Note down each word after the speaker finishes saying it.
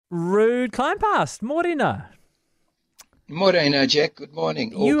Ruud Kleinpast, morena. Morena, Jack. Good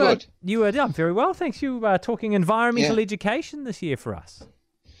morning. All good. You are done very well, thanks. You were talking environmental education this year for us.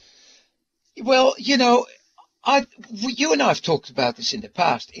 Well, you and I have talked about this in the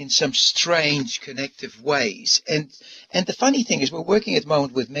past in some strange connective ways. And the funny thing is we're working at the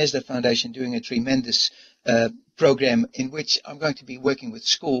moment with Mesda Foundation doing a tremendous program in which I'm going to be working with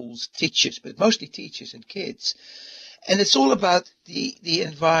schools, teachers, but mostly teachers and kids. And it's all about the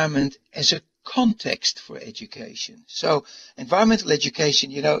environment as a context for education. So environmental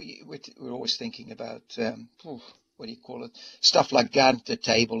education, we're always thinking about, what do you call it? Stuff like garden to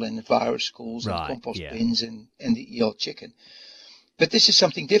table and virus schools and compost bins and the old chicken. But this is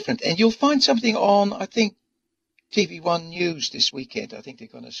something different. And you'll find something on, I think, TV1 News this weekend. I think they're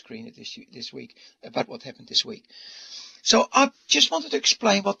going to screen it this week about what happened this week. So I just wanted to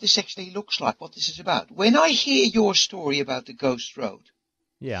explain what this actually looks like, what this is about. When I hear your story about the Ghost Road,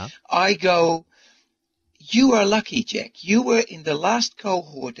 I go, you are lucky, Jack. You were in the last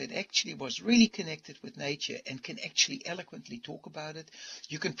cohort that actually was really connected with nature and can actually eloquently talk about it.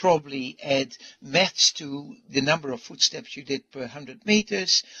 You can probably add maths to the number of footsteps you did per 100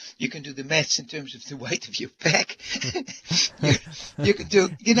 meters. You can do the maths in terms of the weight of your back. you can do,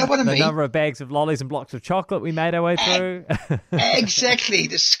 you know what I mean? The number of bags of lollies and blocks of chocolate we made our way through. Exactly.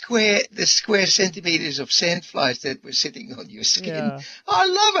 The square centimeters of sandflies that were sitting on your skin. Yeah. I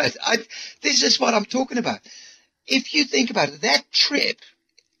love it. This is what I'm talking about. If you think about it, that trip,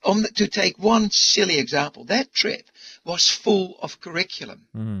 to take one silly example, that trip was full of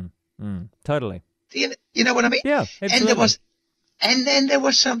curriculum. Totally. You know what I mean? Yeah, absolutely. And then there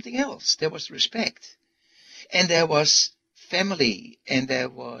was something else. There was respect. And there was family. And there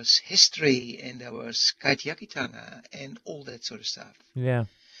was history. And there was kaitiakitanga and all that sort of stuff. Yeah.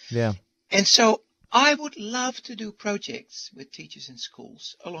 And so I would love to do projects with teachers in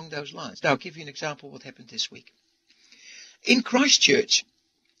schools along those lines. Now, I'll give you an example of what happened this week. In Christchurch,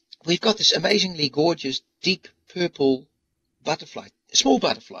 we've got this amazingly gorgeous, deep purple butterfly, a small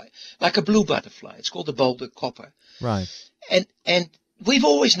butterfly, like a blue butterfly. It's called the Boulder Copper. Right. And we've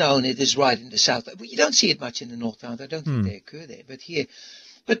always known it is right in the south. You don't see it much in the North Island. I don't think they occur there.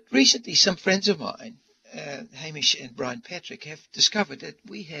 But recently, some friends of mine, Hamish and Brian Patrick, have discovered that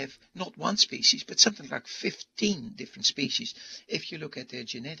we have not one species, but something like 15 different species if you look at their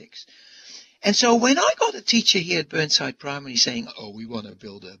genetics. And so when I got a teacher here at Burnside Primary saying, we want to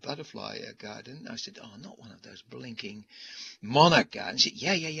build a butterfly garden, I said, not one of those blinking monarch gardens. He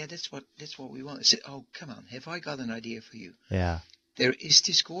said, yeah, that's what we want. I said, come on, have I got an idea for you? Yeah. There is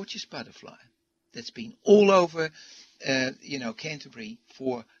this gorgeous butterfly that's been all over, Canterbury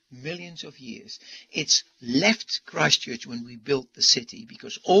for millions of years. It's left Christchurch when we built the city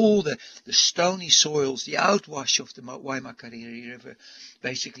because all the stony soils, the outwash of the Waimakariri River,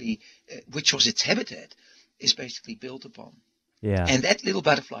 basically, which was its habitat, is basically built upon. Yeah. And that little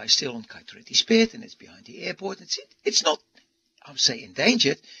butterfly is still on Kaiteriti Spit, and it's behind the airport. It's not, I would say,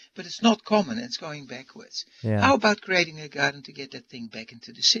 endangered, but it's not common, and it's going backwards. Yeah. How about creating a garden to get that thing back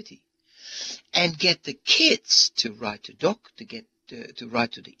into the city? And get the kids to write to Doc, to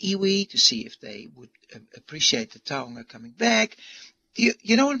write to the iwi, to see if they would appreciate the taonga coming back.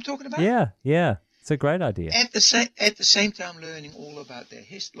 You know what I'm talking about? Yeah. It's a great idea. At the same time, learning all about their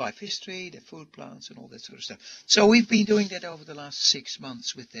life history, their food plants, and all that sort of stuff. So we've been doing that over the last 6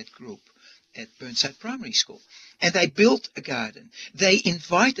 months with that group at Burnside Primary School. And they built a garden. They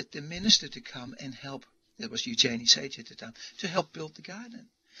invited the minister to come and help. That was Eugenie Sage at the time, to help build the garden.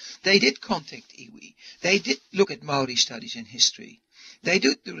 They did contact iwi. They did look at Maori studies and history. They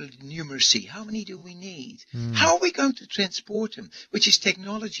did the numeracy. How many do we need? How are we going to transport them? Which is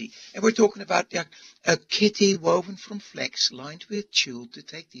technology. And we're talking about a kitty woven from flax lined with tulle to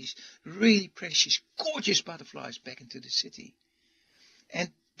take these really precious, gorgeous butterflies back into the city. And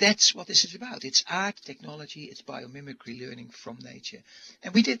that's what this is about. It's art, technology, it's biomimicry, learning from nature.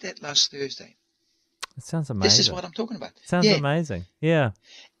 And we did that last Thursday. It sounds amazing. This is what I'm talking about. Sounds amazing. Yeah.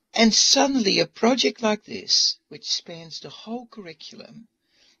 And suddenly a project like this, which spans the whole curriculum,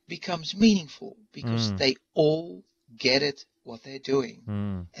 becomes meaningful because they all get it, what they're doing.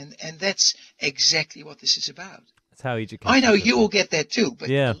 And that's exactly what this is about. That's how education. I know you all get that too, but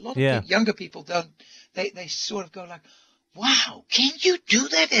a lot of younger people don't. They sort of go like, wow, can you do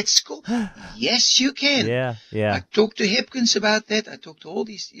that at school? Yes, you can. Yeah. I talked to Hipkins about that. I talked to all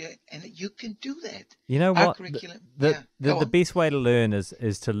these, and you can do that. You know Our what? curriculum, The best way to learn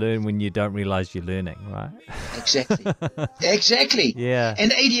is to learn when you don't realize you're learning, right? Exactly. Yeah.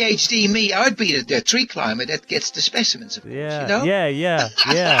 And ADHD me, I'd be the tree climber that gets the specimens, of course, you know? Yeah.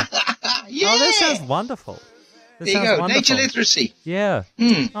 Yeah. Oh, that sounds wonderful. That There you sounds go. wonderful. Nature literacy. Yeah.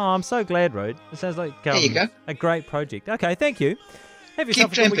 Hmm. Oh, I'm so glad, Rude. It sounds like There you go. a great project. Okay, thank you. Have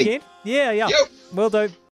yourself a good tramping. weekend. Yeah. Yep. Will do.